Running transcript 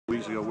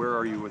weeks ago. Where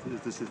are you with?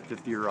 Is this his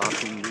 5th-year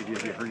option?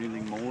 Have you heard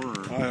anything more?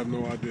 Or? I have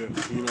no idea.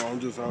 I'm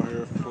just out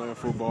here playing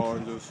football,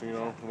 and just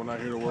when I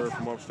hear the word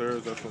from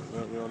upstairs, that's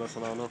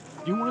when I know.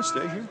 Do you want to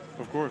stay here?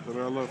 Of course. I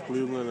love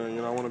Cleveland,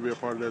 and I want to be a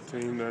part of that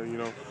team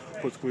that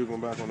puts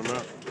Cleveland back on the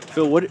map.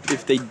 Phil, what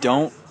if they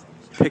don't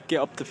pick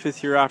up the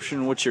 5th-year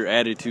option? What's your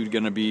attitude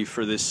going to be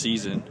for this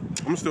season?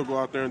 I'm going to still go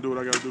out there and do what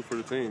I got to do for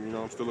the team.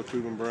 I'm still a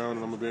Cleveland Brown,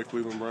 and I'm going to be a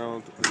Cleveland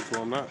Brown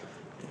until I'm not.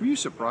 Were you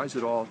surprised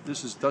at all?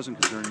 This doesn't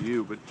concern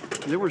you, but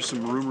there were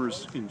some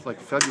rumors in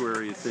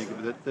February, I think,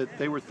 that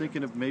they were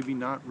thinking of maybe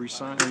not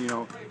resigning,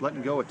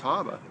 letting go of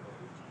Taba.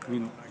 I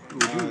mean,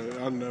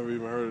 I've never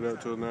even heard of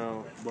that till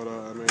now. But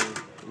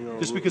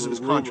just because of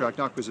his contract,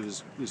 not because of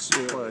his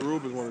play.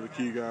 Rube is one of the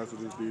key guys of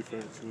this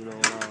defense.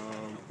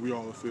 We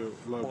all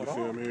love to see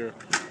him here.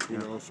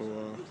 So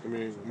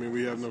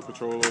we have no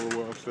control over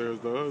what upstairs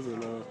does,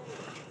 and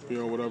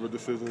whatever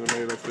decisions are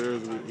made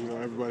upstairs,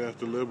 everybody has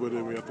to live with it,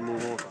 and we have to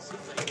move on.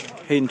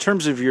 Hey, in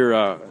terms of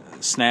your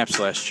snaps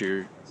last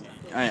year,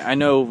 I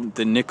know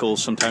the nickel,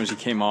 sometimes he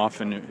came off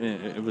and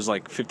it was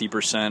like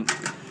 50%.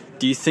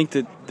 Do you think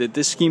that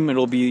this scheme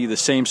it'll be the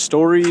same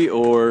story,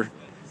 or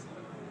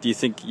do you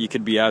think you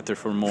could be out there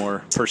for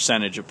more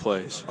percentage of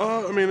plays?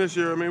 This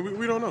year,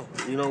 we don't know.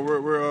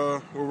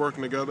 We're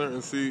working together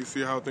and see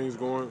how things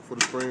going for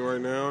the spring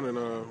right now, and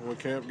when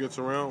camp gets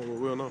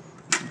around, we'll know.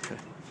 Okay.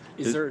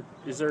 Is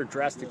there a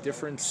drastic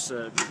difference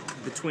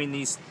between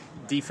these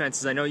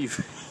defenses? I know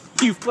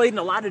you've played in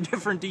a lot of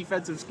different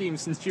defensive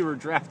schemes since you were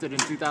drafted in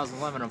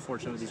 2011,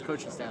 unfortunately, with these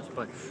coaching staffs.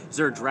 But is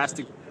there a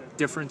drastic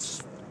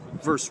difference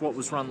versus what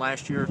was run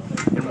last year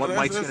and what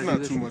Mike's going to do?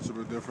 That's not too much of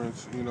a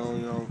difference,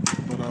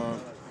 but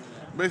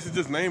basically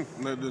just name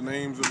the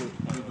names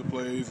of the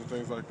plays and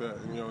things like that,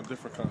 and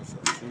different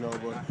concepts,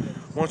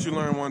 But once you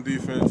learn one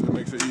defense, it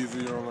makes it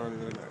easier on learning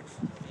the next.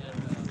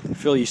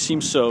 Phil, you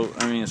seem so.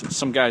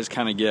 Some guys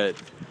kind of get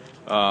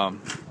a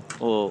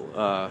little.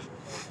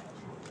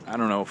 I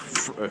don't know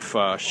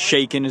if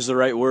shaken is the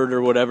right word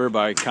or whatever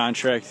by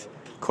contract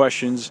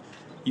questions.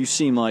 You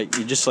seem like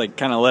you just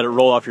kind of let it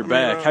roll off your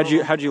back.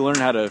 How'd you learn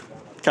how to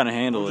kind of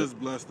handle it? I'm just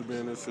blessed to be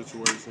in this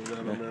situation that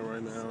I'm in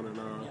right now,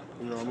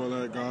 and I'm gonna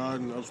let God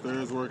and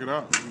upstairs work it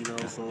out.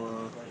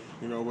 So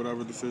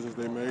whatever decisions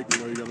they make,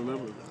 you gotta live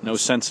with it. No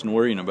sense in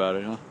worrying about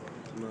it, huh?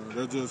 No,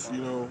 that just,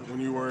 when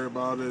you worry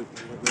about it,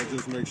 that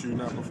just makes you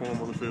not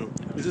perform on the field.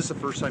 Is this the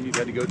first time you've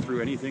had to go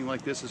through anything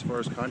like this as far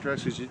as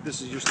contracts?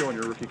 Because you're still on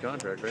your rookie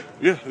contract, right?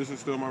 Yeah, this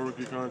is still my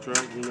rookie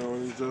contract, and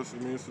it's just,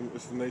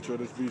 it's the nature of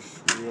this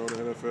beast, the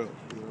NFL.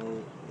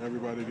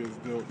 Everybody gets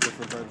dealt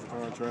different types of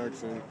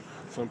contracts, and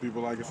some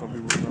people like it, some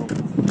people don't.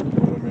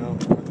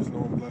 But I just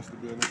know I'm blessed to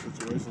be in this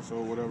situation,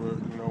 so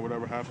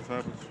whatever happens,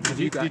 happens.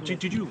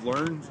 Did you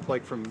learn,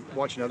 from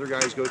watching other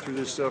guys go through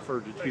this stuff,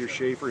 or did Peter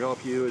Schaefer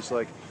help you? It's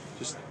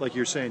just like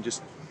you're saying,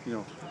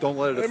 don't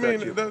let it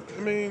affect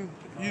you.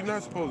 You're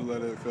not supposed to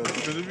let it affect you,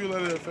 because if you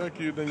let it affect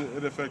you, then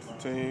it affects the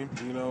team,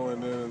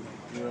 and then,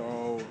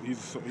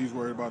 he's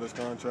worried about his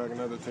contract,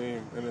 another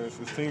team, and then it's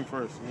his team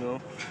first, and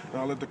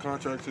I'll let the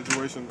contract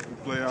situation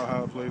play out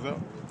how it plays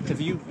out. Have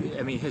you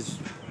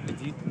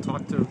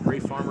talked to Ray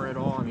Farmer at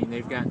all?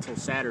 They've got until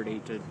Saturday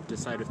to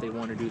decide if they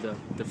want to do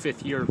the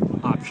 5th-year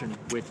option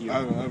with you. I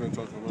haven't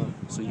talked to them.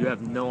 So you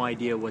have no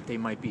idea what they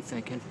might be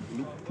thinking?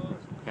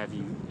 Have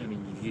you,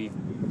 you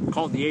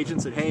called the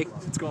agent and said, hey,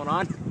 what's going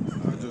on?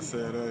 I just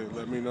said, hey,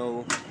 let me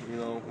know,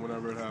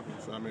 whenever it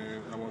happens. I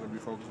want to be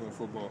focused on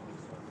football.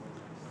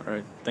 All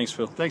right. Thanks,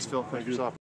 Phil. Thanks, Phil. Thank you.